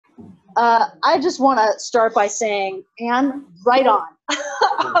I just want to start by saying, Anne, right on.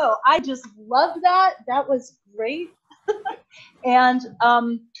 Oh, I just loved that. That was great. And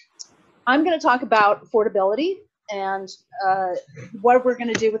I'm going to talk about affordability and what we're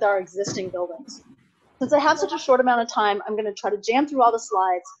going to do with our existing buildings. Since I have such a short amount of time, I'm going to try to jam through all the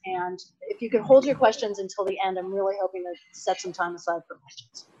slides. And if you can hold your questions until the end, I'm really hoping to set some time aside for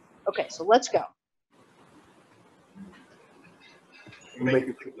questions. Okay, so let's go.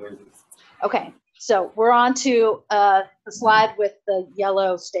 Okay, so we're on to the slide with the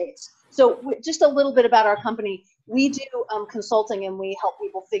yellow states. So just a little bit about our company. We do consulting, and we help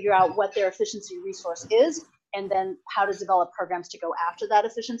people figure out what their efficiency resource is, and then how to develop programs to go after that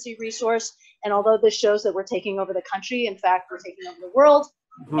efficiency resource. And although this shows that we're taking over the country, in fact, we're taking over the world.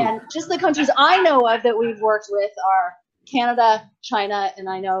 And just the countries I know of that we've worked with are Canada, China, and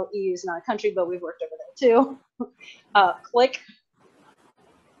I know EU is not a country, but we've worked over there too. Click.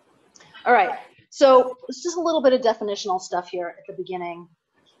 All right, so it's just a little bit of definitional stuff here at the beginning.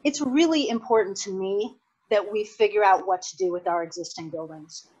 It's really important to me that we figure out what to do with our existing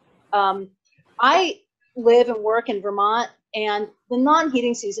buildings. I live and work in Vermont, and the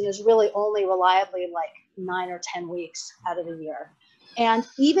non-heating season is really only reliably like 9 or 10 weeks out of the year. And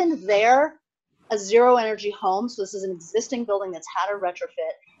even there, a zero energy home, so this is an existing building that's had a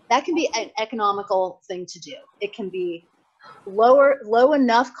retrofit, that can be an economical thing to do. It can be low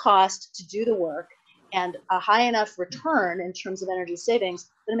enough cost to do the work and a high enough return in terms of energy savings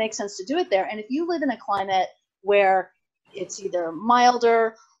that it makes sense to do it there. And if you live in a climate where it's either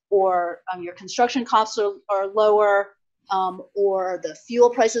milder or your construction costs are lower, or the fuel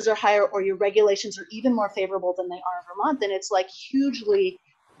prices are higher, or your regulations are even more favorable than they are in Vermont, then it's like hugely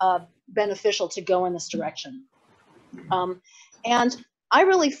beneficial to go in this direction. And I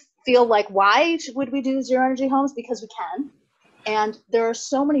really feel like, why would we do zero energy homes? Because we can. And there are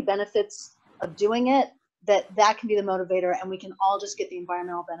so many benefits of doing it that can be the motivator, and we can all just get the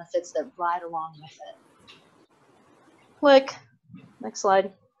environmental benefits that ride along with it. Click. Next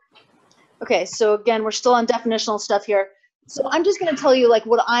slide. Okay, so again, we're still on definitional stuff here. So I'm just going to tell you like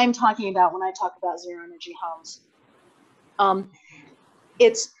what I'm talking about when I talk about zero energy homes. I'm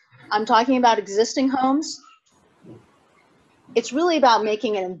talking about existing homes. It's really about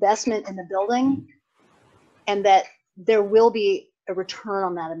making an investment in the building, and that there will be a return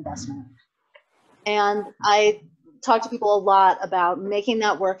on that investment. And I talk to people a lot about making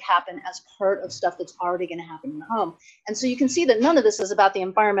that work happen as part of stuff that's already going to happen in the home. And so you can see that none of this is about the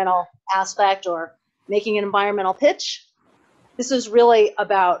environmental aspect or making an environmental pitch. This is really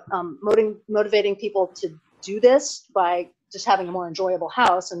about motivating people to do this by just having a more enjoyable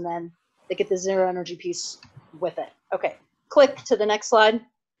house, and then they get the zero energy piece with it. Okay, click to the next slide.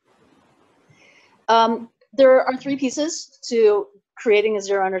 There are 3 pieces to creating a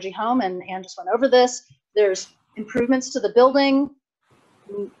zero energy home, and Anne just went over this. There's improvements to the building,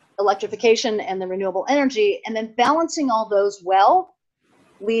 electrification, and the renewable energy, and then balancing all those well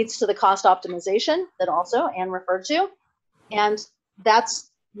leads to the cost optimization that also Anne referred to. And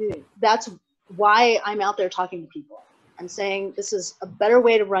that's why I'm out there talking to people. I'm saying this is a better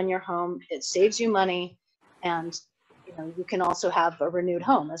way to run your home. It saves you money, and you can also have a renewed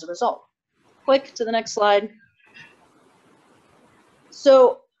home as a result. Click to the next slide.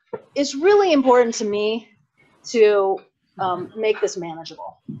 So it's really important to me to make this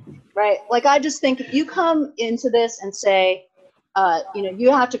manageable, right? Like, I just think if you come into this and say,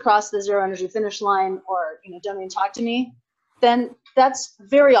 you have to cross the zero energy finish line, or don't even talk to me, then that's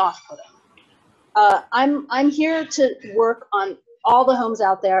very off-putting. I'm here to work on all the homes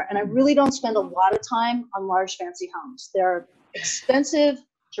out there, and I really don't spend a lot of time on large fancy homes. They're expensive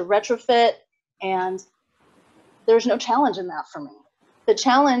to retrofit, and there's no challenge in that for me. The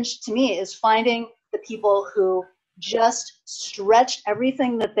challenge to me is finding the people who just stretched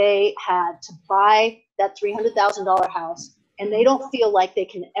everything that they had to buy that $300,000 house, and they don't feel like they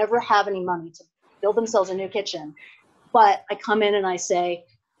can ever have any money to build themselves a new kitchen. But I come in and I say,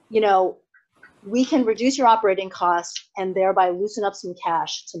 we can reduce your operating costs and thereby loosen up some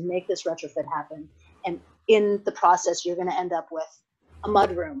cash to make this retrofit happen. And in the process, you're going to end up with a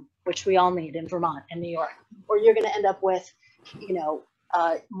mudroom, which we all need in Vermont and New York, or you're going to end up with,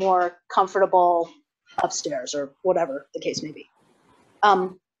 more comfortable upstairs, or whatever the case may be.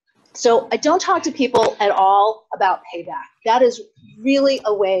 So I don't talk to people at all about payback. That is really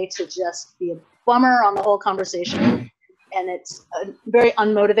a way to just be a bummer on the whole conversation, and it's very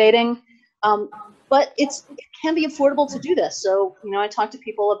unmotivating. But it can be affordable to do this. So, I talk to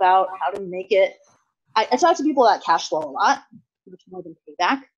people about how to make it. I talk to people about cash flow a lot, much more than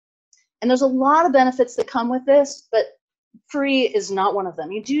payback. And there's a lot of benefits that come with this, but free is not one of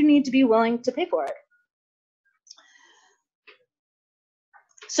them. You do need to be willing to pay for it.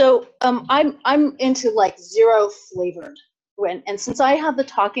 So I'm into like zero flavored. And since I have the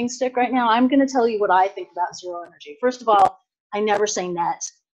talking stick right now, I'm going to tell you what I think about zero energy. First of all, I never say net.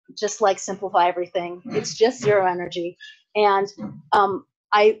 Just like simplify everything. It's just zero energy. And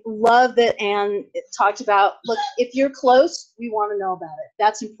I love that Anne talked about, look, if you're close, we want to know about it.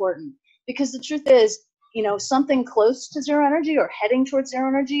 That's important. Because the truth is, you know, something close to zero energy or heading towards zero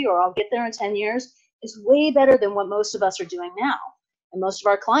energy, or I'll get there in 10 years, is way better than what most of us are doing now. And most of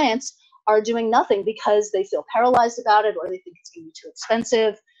our clients are doing nothing because they feel paralyzed about it, or they think it's going to be too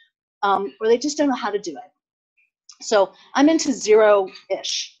expensive, or they just don't know how to do it. So I'm into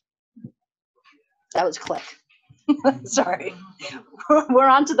zero-ish. That was click. Sorry. We're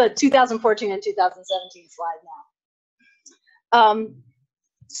on to the 2014 and 2017 slide now.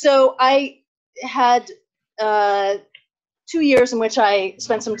 So I had 2 years in which I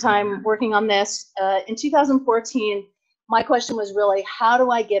spent some time working on this. In 2014, my question was really, how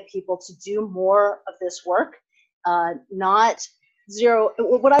do I get people to do more of this work? Not zero.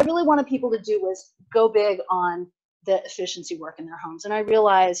 What I really wanted people to do was go big on the efficiency work in their homes. And I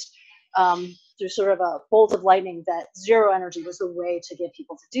realized through sort of a bolt of lightning that zero energy was the way to get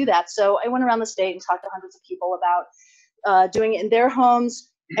people to do that. So I went around the state and talked to hundreds of people about doing it in their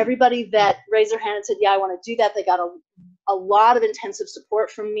homes. Everybody that raised their hand and said, yeah, I want to do that, they got a lot of intensive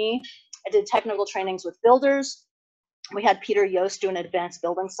support from me. I did technical trainings with builders. We had Peter Yost do an advanced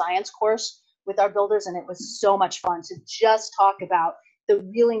building science course with our builders, and it was so much fun to just talk about the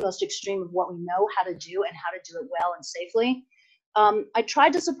really most extreme of what we know how to do and how to do it well and safely. I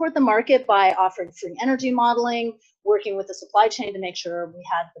tried to support the market by offering free energy modeling, working with the supply chain to make sure we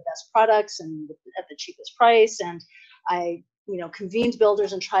had the best products and at the cheapest price. And I, you know, convened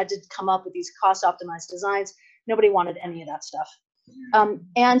builders and tried to come up with these cost-optimized designs. Nobody wanted any of that stuff.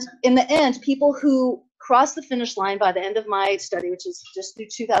 And in the end, people who crossed the finish line by the end of my study, which is just through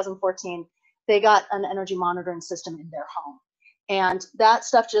 2014, they got an energy monitoring system in their home. And that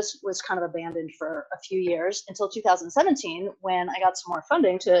stuff just was kind of abandoned for a few years until 2017, when I got some more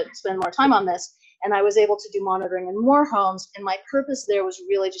funding to spend more time on this. And I was able to do monitoring in more homes. And my purpose there was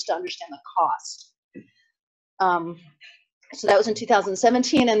really just to understand the cost. So that was in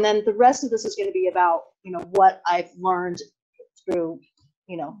 2017. And then the rest of this is going to be about, you know, what I've learned through,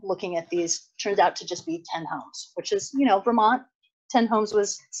 you know, looking at these. Turns out to just be 10 homes, which is, you know, Vermont, 10 homes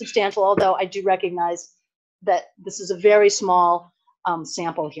was substantial, although I do recognize that this is a very small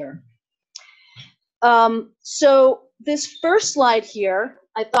sample here. So this first slide here,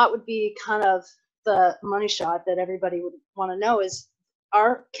 I thought would be kind of the money shot that everybody would want to know is,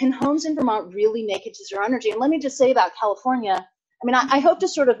 can homes in Vermont really make it to zero energy? And let me just say about California, I mean, I hope to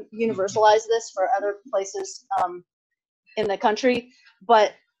sort of universalize this for other places in the country,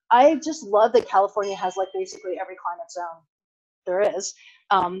 but I just love that California has like basically every climate zone there is,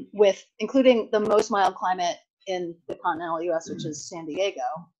 with including the most mild climate in the continental US, which is San Diego,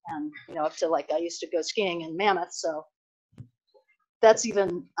 and, you know, up to like, I used to go skiing in Mammoth, so that's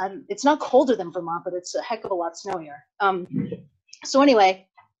even, it's not colder than Vermont, but it's a heck of a lot snowier. So anyway,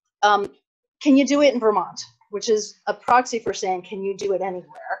 can you do it in Vermont? Which is a proxy for saying, can you do it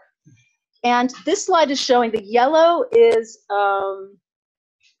anywhere? And this slide is showing the yellow is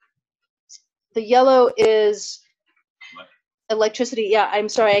electricity. Yeah, I'm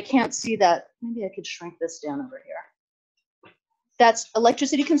sorry, I can't see that. Maybe I could shrink this down over here. That's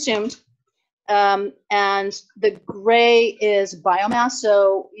electricity consumed. And the gray is biomass.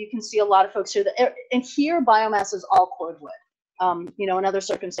 So you can see a lot of folks here that, and here biomass is all cordwood. You know, in other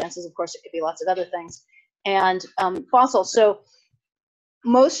circumstances, of course, it could be lots of other things. And fossil. So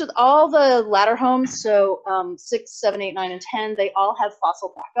most of all the ladder homes, so 6, 7, 8, 9, and 10, they all have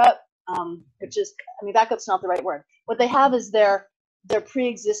fossil backup, which is, I mean, backup's not the right word. What they have is their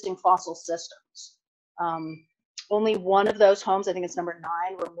pre-existing fossil systems. Only one of those homes, I think it's number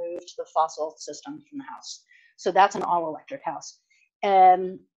 9, removed the fossil system from the house. So that's an all-electric house.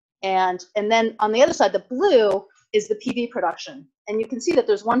 And then on the other side, the blue is the PV production. And you can see that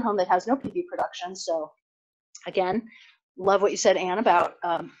there's one home that has no PV production. So again, love what you said, Anne, about,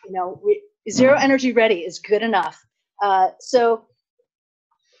 you know, zero energy ready is good enough. So,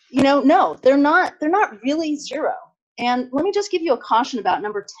 you know, no, they're not really zero. And let me just give you a caution about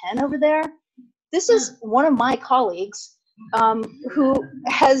number 10 over there. This is one of my colleagues who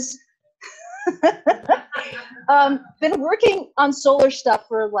has been working on solar stuff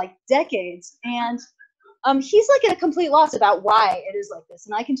for like decades. And he's like at a complete loss about why it is like this.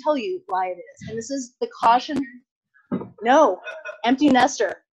 And I can tell you why it is. And this is the caution. No, empty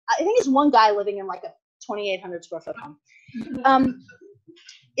nester. I think it's one guy living in like a 2,800 square foot home.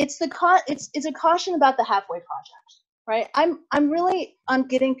 It's a caution about the halfway project, right? I'm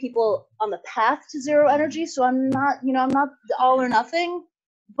getting people on the path to zero energy, so I'm not all or nothing,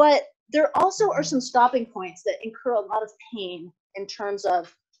 but there also are some stopping points that incur a lot of pain in terms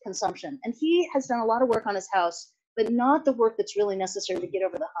of consumption. And he has done a lot of work on his house, but not the work that's really necessary to get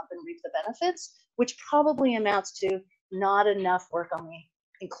over the hump and reap the benefits, which probably amounts to not enough work on the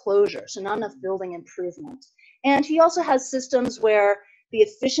enclosure, so not enough building improvement. And he also has systems where the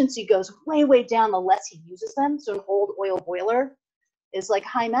efficiency goes way, way down the less he uses them. So an old oil boiler is like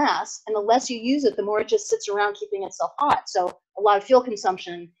high mass, and the less you use it, the more it just sits around keeping itself hot. So a lot of fuel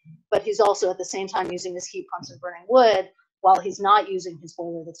consumption, but he's also at the same time using his heat pumps and burning wood while he's not using his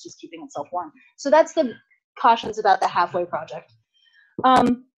boiler that's just keeping itself warm. So that's the cautions about the halfway project.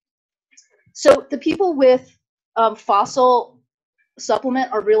 So the people with fossil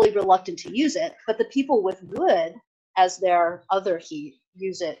supplement are really reluctant to use it, but the people with wood as their other heat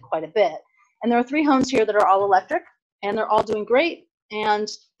use it quite a bit. And there are 3 homes here that are all electric, and they're all doing great.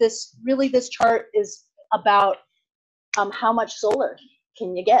 And this chart is about how much solar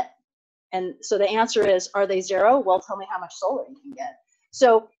can you get? And so the answer is, are they zero? Well, tell me how much solar you can get.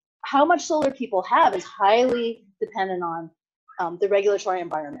 So how much solar people have is highly dependent on the regulatory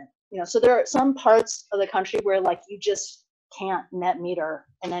environment. So there are some parts of the country where like you just can't net meter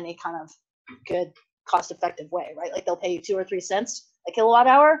in any kind of good cost-effective way, right? Like they'll pay you 2 or 3 cents a kilowatt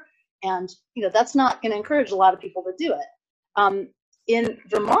hour, and that's not going to encourage a lot of people to do it. In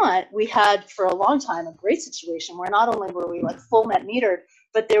Vermont, we had for a long time a great situation where not only were we like full net metered,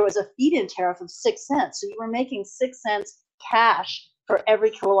 but there was a feed-in tariff of 6 cents. So you were making 6 cents cash for every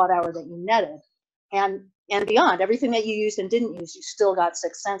kilowatt hour that you netted, and beyond everything that you used and didn't use, you still got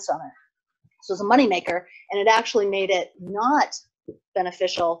 6 cents on it. So it's a moneymaker, and it actually made it not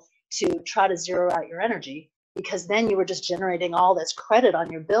beneficial to try to zero out your energy, because then you were just generating all this credit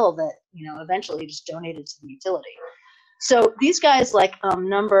on your bill that eventually you just donated to the utility. So these guys, like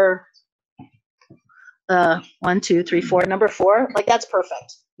number 1, 2, 3, 4, number 4, like that's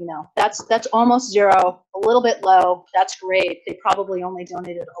perfect. That's almost zero, a little bit low. That's great. They probably only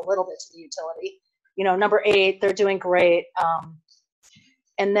donated a little bit to the utility. Number 8, they're doing great.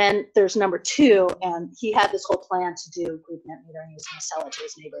 And then there's number 2, and he had this whole plan to do group net metering. He was going to sell it to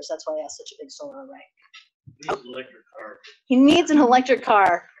his neighbors. That's why he has such a big solar array. He needs an electric car. He needs an electric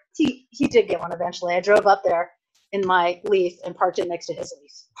car. He did get one eventually. I drove up there in my Leaf and parked it next to his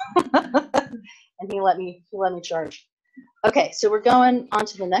Leaf, and he let me charge. Okay, so we're going on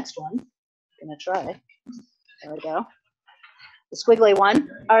to the next one. I'm gonna try. There we go. The squiggly one.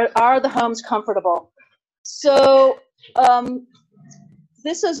 Are the homes comfortable? So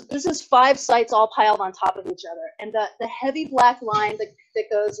this is 5 sites all piled on top of each other, and the heavy black line that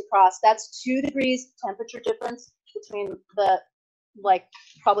goes across, that's 2 degrees temperature difference between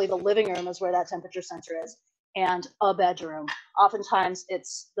probably the living room is where that temperature sensor is, and a bedroom. Oftentimes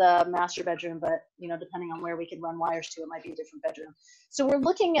it's the master bedroom, but depending on where we can run wires to, it might be a different bedroom. So we're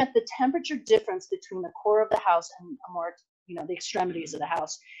looking at the temperature difference between the core of the house and more the extremities of the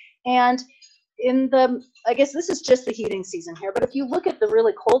house. And I guess this is just the heating season here, but if you look at the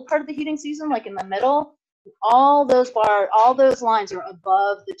really cold part of the heating season, like in the middle, all those lines are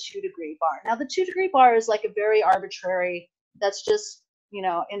above the 2-degree bar. Now the 2-degree bar is like a very arbitrary, that's just,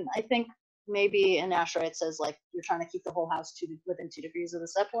 and I think maybe in ASHRAE it says like you're trying to keep the whole house within 2 degrees of the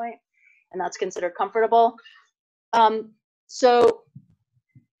set point, and that's considered comfortable. So,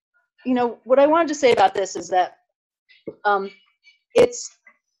 what I wanted to say about this is that it's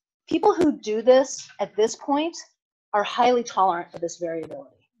people who do this at this point are highly tolerant of this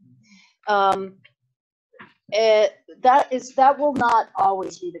variability. That will not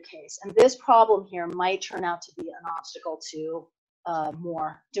always be the case, and this problem here might turn out to be an obstacle to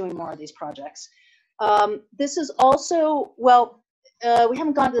doing more of these projects. This is also, we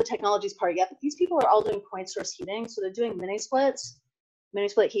haven't gone to the technologies part yet, but these people are all doing point source heating, so they're doing mini split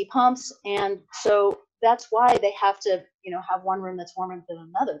heat pumps, and so that's why they have to have one room that's warmer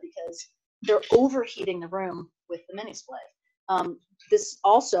than another, because they're overheating the room with the mini split. This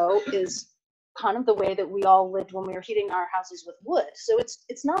also is kind of the way that we all lived when we were heating our houses with wood. So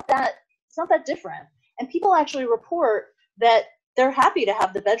it's not that different. And people actually report that they're happy to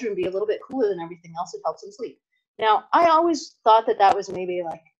have the bedroom be a little bit cooler than everything else. It helps them sleep. Now, I always thought that was maybe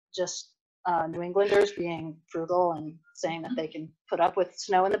like just New Englanders being frugal and saying that they can put up with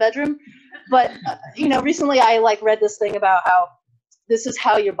snow in the bedroom. But recently I read this thing about how this is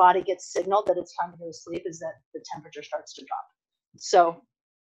how your body gets signaled that it's time to go to sleep, is that the temperature starts to drop. So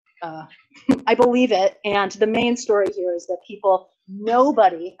I believe it. And the main story here is that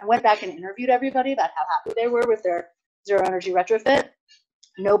I went back and interviewed everybody about how happy they were with their zero energy retrofit,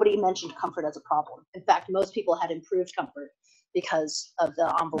 nobody mentioned comfort as a problem. In fact, most people had improved comfort because of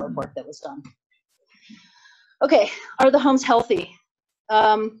the envelope work that was done. Okay, are the homes healthy?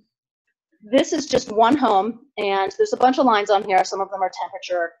 This is just one home, and there's a bunch of lines on here. Some of them are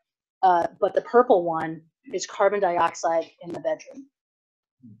temperature, but the purple one is carbon dioxide in the bedroom.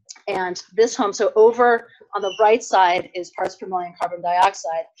 And this home, so over on the right side is parts per million carbon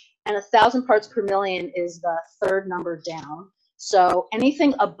dioxide, and 1,000 parts per million is the third number down. So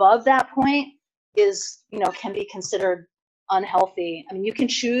anything above that point is, can be considered unhealthy. I mean, you can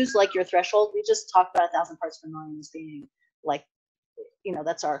choose like your threshold. We just talked about 1,000 parts per million as being like,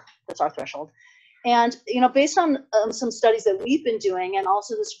 that's our threshold. And based on some studies that we've been doing, and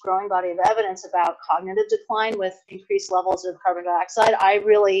also this growing body of evidence about cognitive decline with increased levels of carbon dioxide, I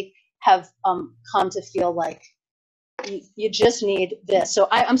really have come to feel like you just need this. So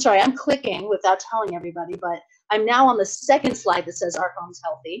I'm sorry, I'm clicking without telling everybody, but I'm now on the second slide that says our home's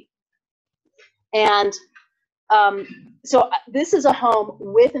healthy. And so this is a home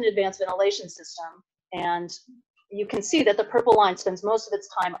with an advanced ventilation system, and you can see that the purple line spends most of its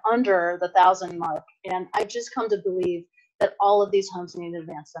time under the 1,000 mark. And I've just come to believe that all of these homes need an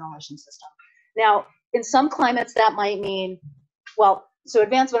advanced ventilation system. Now, in some climates, that might mean, well, so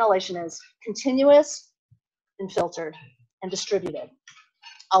advanced ventilation is continuous and filtered and distributed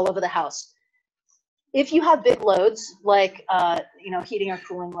all over the house. If you have big loads, like heating or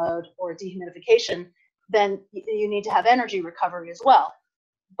cooling load or dehumidification, then you need to have energy recovery as well.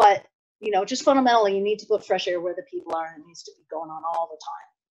 But just fundamentally, you need to put fresh air where the people are, and it needs to be going on all the time.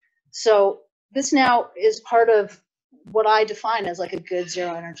 So this now is part of what I define as like a good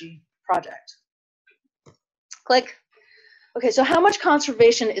zero energy project. Click. Okay, so how much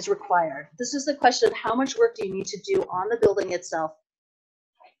conservation is required? This is the question of how much work do you need to do on the building itself?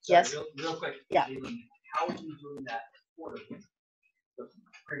 Sorry, Yes? real quick. Yeah. How are you doing that for the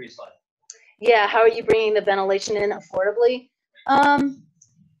previous slide? Yeah, how are you bringing the ventilation in affordably?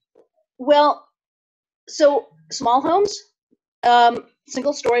 Well, so small homes,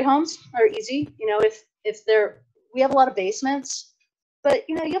 single-story homes are easy. If we have a lot of basements, but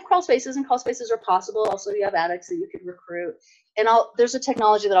you have crawl spaces, and crawl spaces are possible. Also, you have attics that you could recruit, and there's a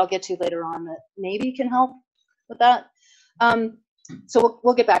technology that I'll get to later on that maybe can help with that. So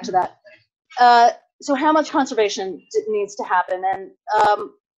we'll get back to that. So how much conservation needs to happen? And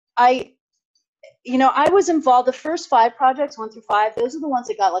I was involved, the first 5 projects, 1 through 5, those are the ones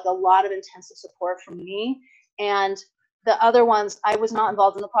that got like a lot of intensive support from me. And the other ones, I was not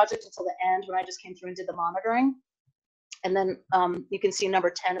involved in the project until the end when I just came through and did the monitoring. And then you can see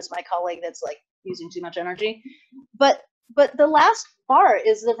number 10 is my colleague that's like using too much energy. But the last bar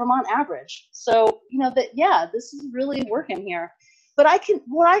is the Vermont average. So, this is really working here. But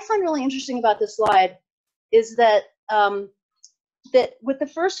what I find really interesting about this slide is that that with the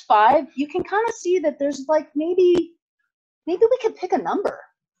first 5, you can kind of see that there's like maybe we could pick a number.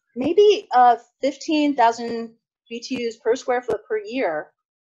 Maybe 15,000 BTUs per square foot per year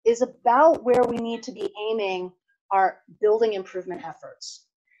is about where we need to be aiming our building improvement efforts.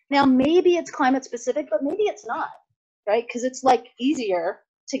 Now, maybe it's climate specific, but maybe it's not, right? Because it's like easier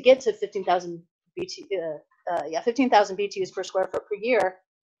to get to 15,000 BTUs per square foot per year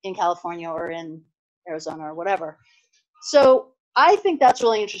in California or in Arizona or whatever. So I think that's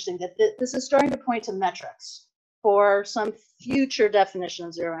really interesting that this is starting to point to metrics for some future definition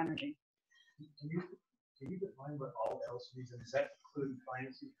of zero energy. Can you define what all else means? And does that include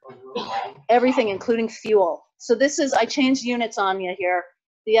financing? Everything, including fuel. So this is, I changed units on you here.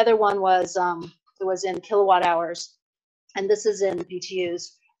 The other one was it was in kilowatt hours, and this is in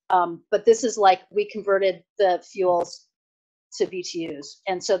BTUs. But this is like we converted the fuels to BTUs,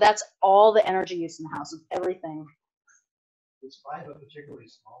 and so that's all the energy use in the house, of everything. Is 5 a particularly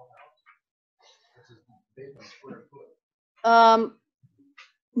small house? This is based on square foot.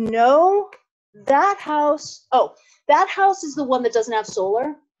 No, that house is the one that doesn't have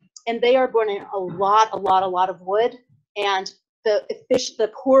solar, and they are burning a lot of wood, and the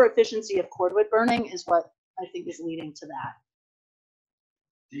poor efficiency of cordwood burning is what I think is leading to that.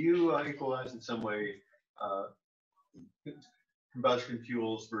 Do you equalize in some way combustion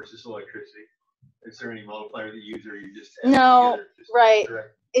fuels versus electricity? Is there any multiplier that you use, or you just add no together, just right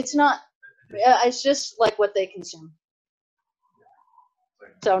direct? It's not, it's just like what they consume,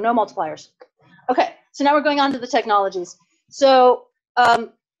 so no multipliers. Okay, so now we're going on to the technologies. So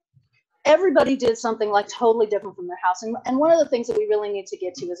everybody did something like totally different from their house, and one of the things that we really need to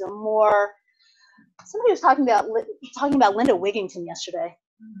get to is a more, somebody was talking about Linda Wigington yesterday.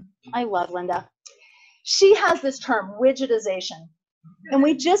 I love Linda. She has this term, widgetization. And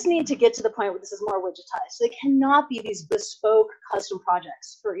we just need to get to the point where this is more widgetized. So they cannot be these bespoke custom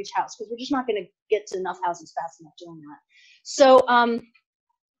projects for each house, because we're just not going to get to enough houses fast enough doing that. So,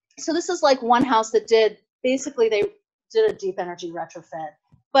 so this is like one house that basically they did a deep energy retrofit.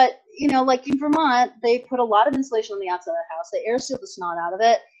 But, you know, like in Vermont, they put a lot of insulation on the outside of the house. They air sealed the snot out of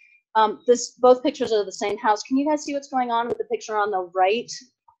it. Both pictures are the same house. Can you guys see what's going on with the picture on the right?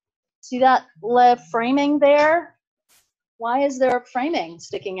 See that framing there? Why is there a framing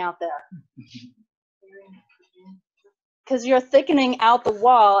sticking out there? Because you're thickening out the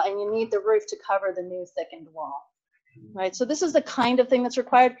wall and you need the roof to cover the new thickened wall, right? So this is the kind of thing that's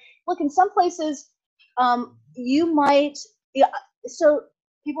required. Look, in some places, you might, yeah, so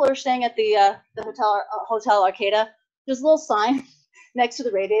people are staying at the Hotel Arcata. There's a little sign next to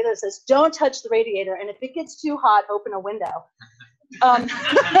the radiator that says, "Don't touch the radiator, and if it gets too hot, open a window."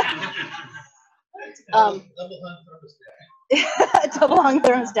 Double hung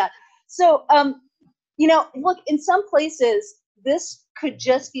thermostat. So, you know, look, in some places, this could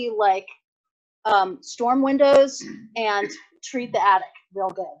just be like storm windows and treat the attic real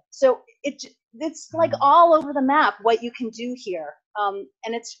good. So it's like all over the map what you can do here.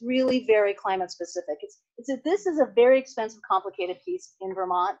 And it's really very climate specific. This is a very expensive, complicated piece in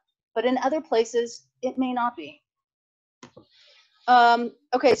Vermont, but in other places, it may not be.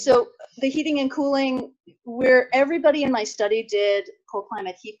 Okay, so the heating and cooling, where everybody in my study did cold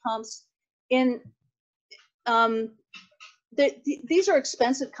climate heat pumps. These are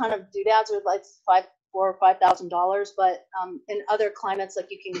expensive kind of doodads, are like $4,000 or $5,000, but in other climates, like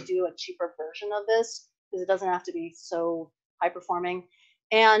you can do a cheaper version of this because it doesn't have to be so high performing.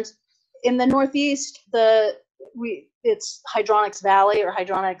 And in the Northeast, it's Hydronics Valley or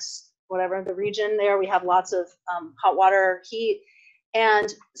Hydronics, whatever, the region there, we have lots of hot water heat.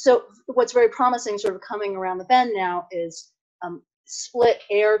 And so what's very promising sort of coming around the bend now is split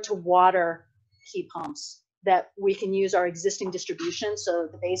air to water heat pumps that we can use our existing distribution. So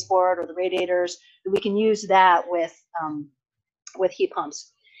the baseboard or the radiators, we can use that with heat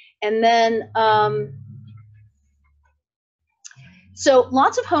pumps. And then, so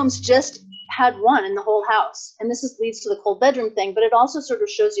lots of homes just had one in the whole house. And this leads to the cold bedroom thing, but it also sort of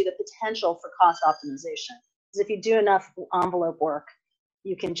shows you the potential for cost optimization. Because if you do enough envelope work,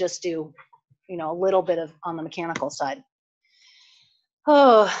 you can just do, you know, a little bit of on the mechanical side.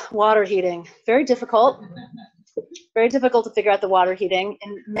 Oh, water heating, very difficult. Very difficult to figure out the water heating.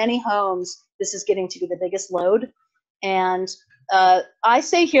 In many homes, this is getting to be the biggest load. And I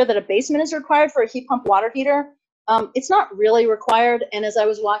say here that a basement is required for a heat pump water heater. It's not really required. And as I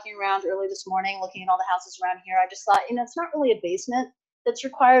was walking around early this morning, looking at all the houses around here, I just thought, you know, it's not really a basement that's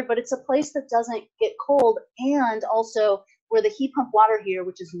required, but it's a place that doesn't get cold, and also where the heat pump water heater,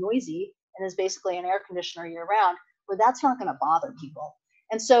 which is noisy and is basically an air conditioner year round, where that's not going to bother people.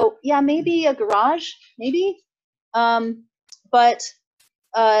 And so, yeah, maybe a garage, maybe, but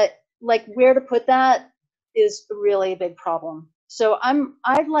like where to put that is really a big problem. So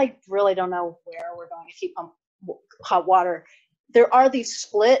I like really don't know where we're going to heat pump hot water. There are these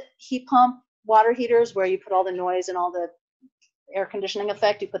split heat pump water heaters where you put all the noise and all the air conditioning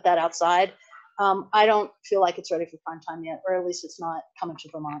effect, you put that outside. I don't feel like it's ready for prime time yet, or at least it's not coming to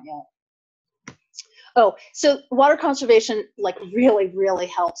Vermont yet. Oh, so water conservation like really, really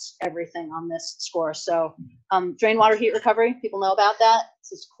helps everything on this score. So drain water heat recovery, people know about that.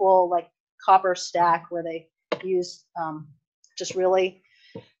 It's this cool like copper stack where they use just really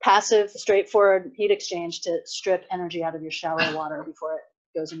passive, straightforward heat exchange to strip energy out of your shower water before it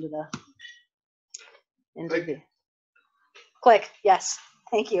goes into the click. Yes,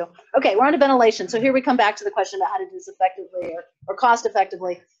 thank you. Okay, we're on to ventilation. So here we come back to the question about how to do this effectively or cost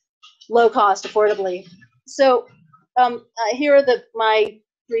effectively, low cost, affordably. So here are my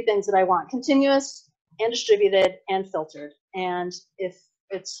 3 things that I want: continuous and distributed and filtered. And if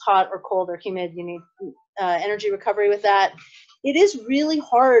it's hot or cold or humid, you need energy recovery with that. It is really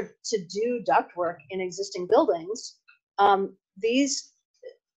hard to do ductwork in existing buildings. And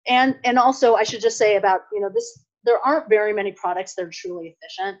also I should just say about, you know, there aren't very many products that are truly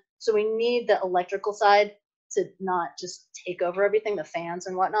efficient. So we need the electrical side to not just take over everything, the fans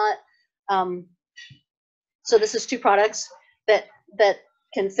and whatnot. So this is 2 products that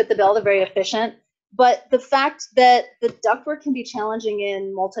can fit the bill. They're very efficient. But the fact that the ductwork can be challenging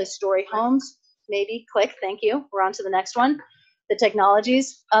in multi-story homes, maybe click, thank you. We're on to the next one, the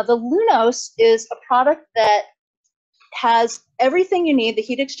technologies. The Lunos is a product that has everything you need, the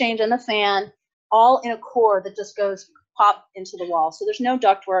heat exchange and the fan, all in a core that just goes pop into the wall. So there's no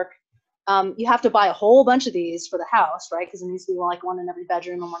ductwork. You have to buy a whole bunch of these for the house, right? Because it needs to be like one in every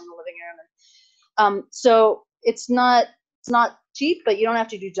bedroom and one in the living room. So it's not It's not cheap, but you don't have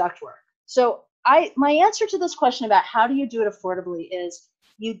to do ductwork. So my answer to this question about how do you do it affordably is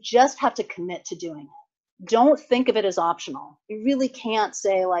you just have to commit to doing it. Don't think of it as optional. You really can't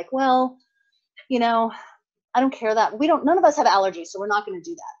say like, well, you know, I don't care that none of us have allergies, so we're not going to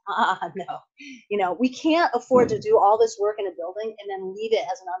do that. No, you know, we can't afford to do all this work in a building and then leave it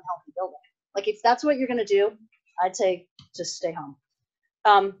as an unhealthy building. Like if that's what you're going to do, I'd say just stay home.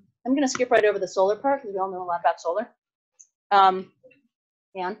 I'm going to skip right over the solar part because we all know a lot about solar. Anne?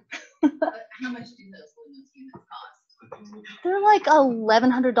 How much do those luminous units cost? They're like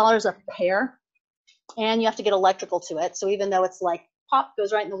 $1,100 a pair, and you have to get electrical to it. So even though it's like pop,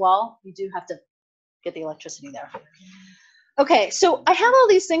 goes right in the wall, you do have to get the electricity there. Okay, so I have all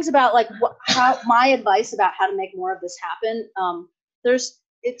these things about like how my advice about how to make more of this happen.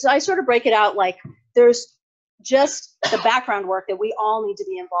 I sort of break it out like there's just the background work that we all need to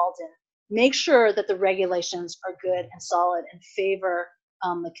be involved in. Make sure that the regulations are good and solid and favor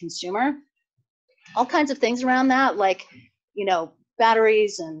the consumer. All kinds of things around that, like, you know,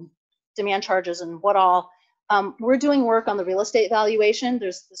 batteries and demand charges and what all. We're doing work on the real estate valuation.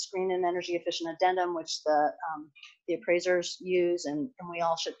 There's the green and energy efficient addendum, which the appraisers use, and we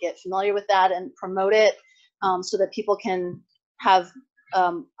all should get familiar with that and promote it so that people can have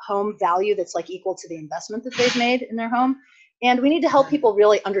home value that's like equal to the investment that they've made in their home. And we need to help people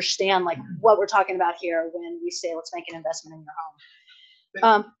really understand like what we're talking about here when we say let's make an investment in your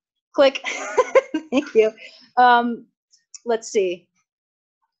home. Click. Thank you. Let's see.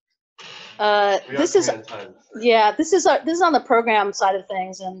 This is on the program side of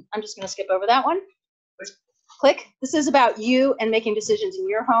things, and I'm just going to skip over that one. Click. This is about you and making decisions in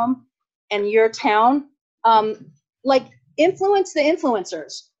your home and your town. Like influence the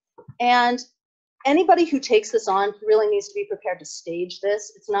influencers, and anybody who takes this on really needs to be prepared to stage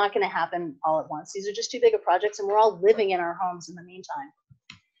this. It's not going to happen all at once. These are just too big of projects, and we're all living in our homes in the meantime.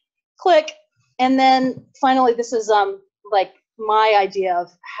 Click. And then finally, this is like my idea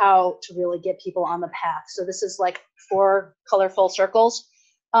of how to really get people on the path. So this is like 4 colorful circles.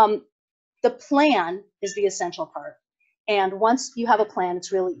 The plan is the essential part. And once you have a plan,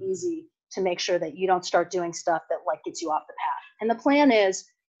 it's really easy to make sure that you don't start doing stuff that like gets you off the path. And the plan is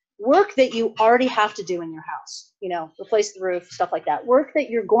work that you already have to do in your house, you know, replace the roof, stuff like that. Work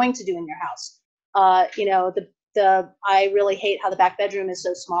that you're going to do in your house. You know, I really hate how the back bedroom is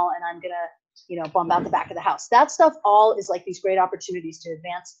so small and I'm gonna, you know, bump out the back of the house. That stuff all is like these great opportunities to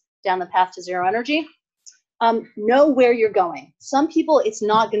advance down the path to zero energy. Know where you're going. Some people, it's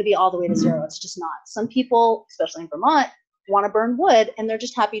not gonna be all the way to zero, it's just not. Some people, especially in Vermont, wanna burn wood and they're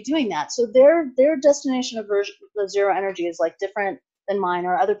just happy doing that. So their destination of zero energy is like different than mine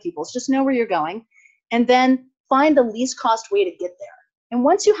or other people's. Just know where you're going and then find the least cost way to get there. And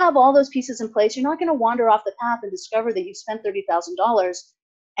once you have all those pieces in place, you're not going to wander off the path and discover that you've spent $30,000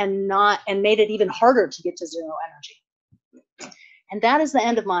 and made it even harder to get to zero energy. And that is the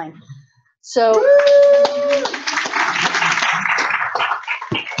end of mine. So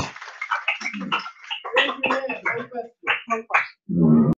one question.